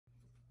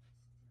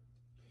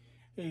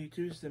Hey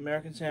YouTube, it's the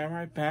American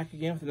Samurai back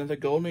again with another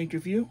Golden Age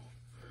review.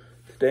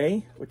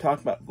 Today, we're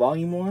talking about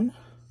Volume 1,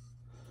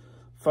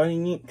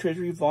 Fighting Yank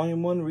Treasury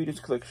Volume 1 Reader's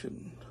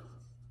Collection.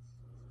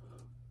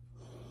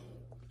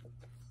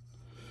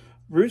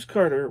 Bruce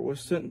Carter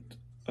was sent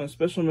on a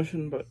special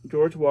mission by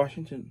George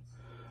Washington,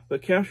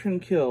 but captured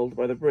and killed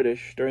by the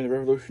British during the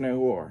Revolutionary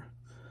War.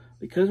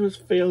 Because of his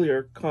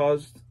failure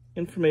caused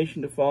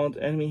information to fall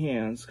into enemy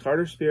hands,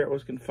 Carter's spirit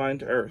was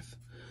confined to Earth.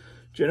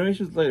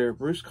 Generations later,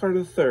 Bruce Carter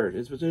III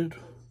is visited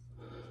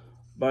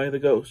by the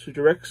ghost, who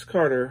directs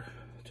Carter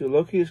to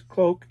locate his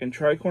cloak and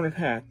tri-cornered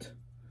hat.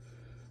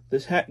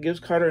 This hat gives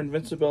Carter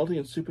invincibility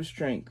and super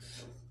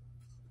strength.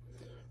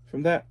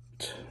 From that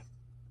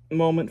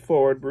moment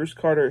forward, Bruce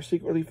Carter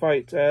secretly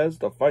fights as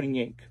the Fighting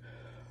Yank,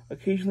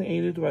 occasionally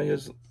aided by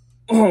his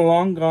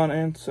long-gone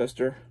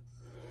ancestor.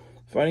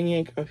 Fighting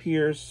Yank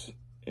appears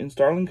in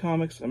Starling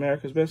Comics,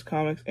 America's Best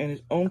Comics, and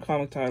his own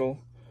comic title.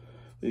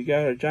 We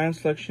got a giant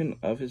selection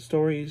of his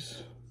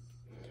stories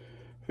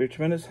for your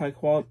tremendous high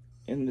quality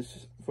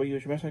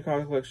high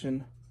quality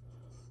collection.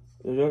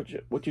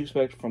 What you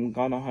expect from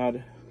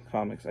Ganahad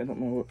Comics. I don't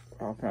know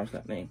how to pronounce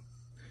that name.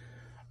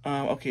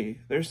 Okay,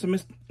 there's some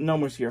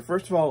misnomers here.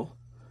 First of all,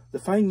 the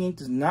Fighting Yank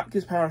does not get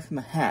his powers from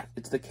the hat.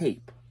 It's the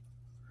cape.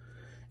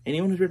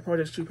 Anyone who's read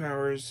Project Two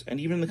Powers, and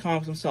even in the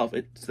comics themselves,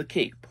 it's the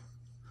cape,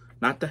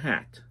 not the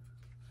hat.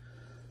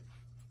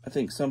 I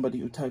think somebody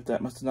who typed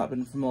that must have not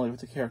been familiar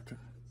with the character.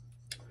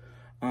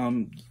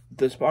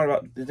 The part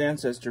about his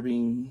ancestor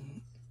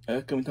being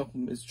coming to help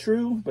him is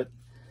true, but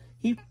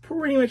he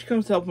pretty much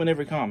comes to help him in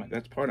every comic.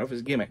 That's part of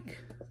his gimmick.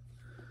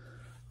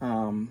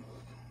 While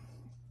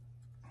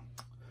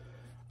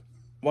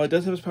he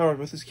does have his powers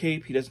with his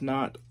cape, he does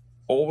not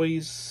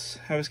always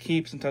have his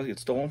cape. Sometimes it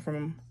gets stolen from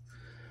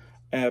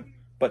him.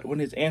 But when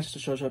his ancestor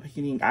shows up,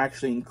 he can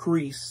actually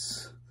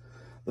increase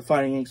the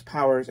Fighting Yank's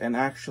powers, and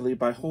actually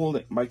by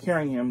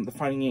carrying him, the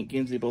Fighting Yank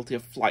gains the ability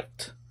of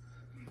flight,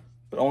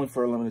 but only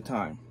for a limited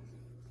time.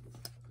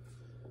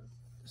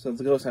 So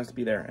the ghost has to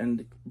be there,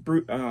 and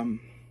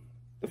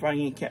the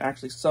Fighting Yank can't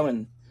actually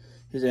summon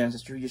his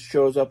ancestor. He just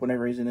shows up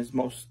whenever he's in his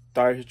most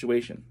dire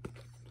situation.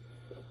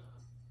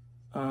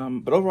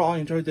 But overall, I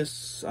enjoyed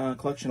this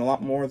collection a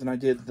lot more than I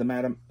did the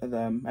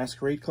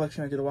Masquerade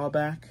collection I did a while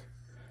back.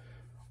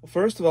 Well,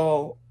 first of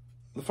all,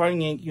 the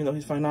Fighting Yank, even though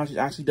he's fighting Nazis,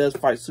 actually does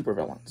fight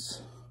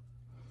supervillains.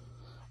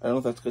 I don't know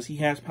if that's because he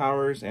has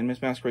powers and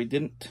Miss Masquerade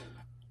didn't.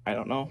 I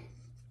don't know.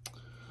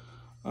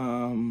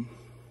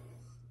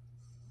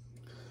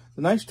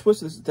 The nice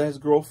twist is that his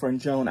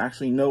girlfriend, Joan,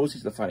 actually knows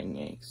he's the Fighting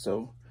Yank,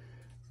 so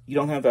you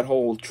don't have that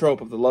whole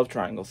trope of the love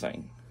triangle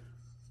thing.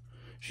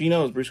 She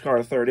knows Bruce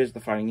Carter III is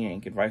the Fighting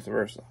Yank, and vice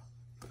versa.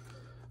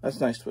 That's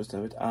a nice twist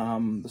of it.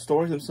 The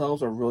stories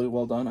themselves are really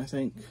well done, I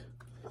think,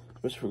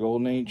 especially for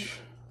Golden Age.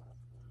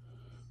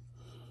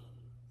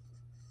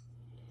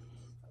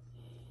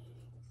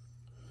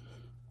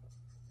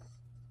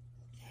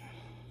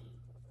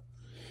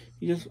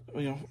 You just,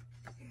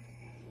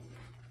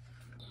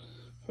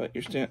 fight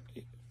your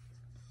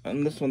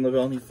and this one, the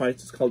villain he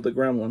fights is called the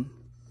Gremlin.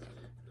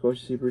 Of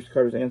course, you see Bruce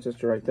Carter's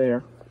ancestor right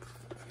there,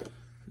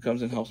 who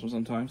comes and helps him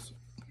sometimes.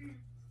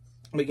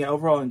 But yeah,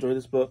 overall, I enjoyed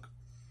this book.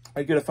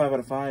 I give it a 5 out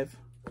of 5.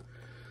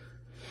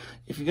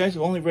 If you guys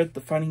have only read the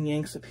Fighting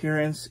Yank's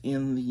appearance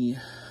in the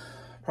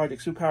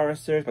Project Two Powers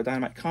series by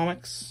Dynamite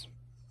Comics,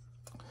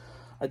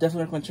 I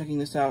definitely recommend checking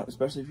this out,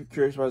 especially if you're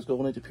curious about his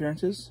Golden Age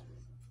appearances.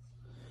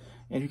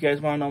 And if you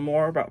guys want to know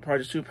more about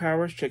Project Two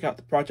Powers, check out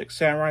the Project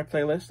Samurai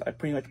playlist. I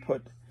pretty much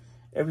put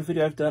every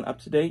video I've done up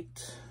to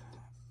date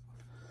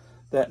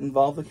that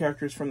involve the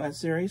characters from that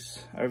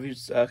series. I reviewed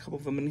a couple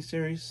of the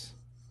miniseries.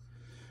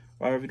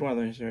 Well, I reviewed one of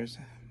the miniseries.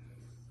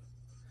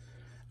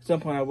 At some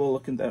point, I will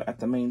look at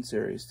the main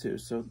series too.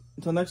 So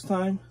until next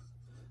time,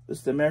 this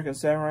is the American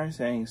Samurai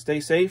saying stay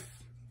safe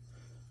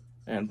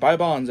and buy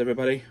bonds,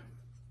 everybody.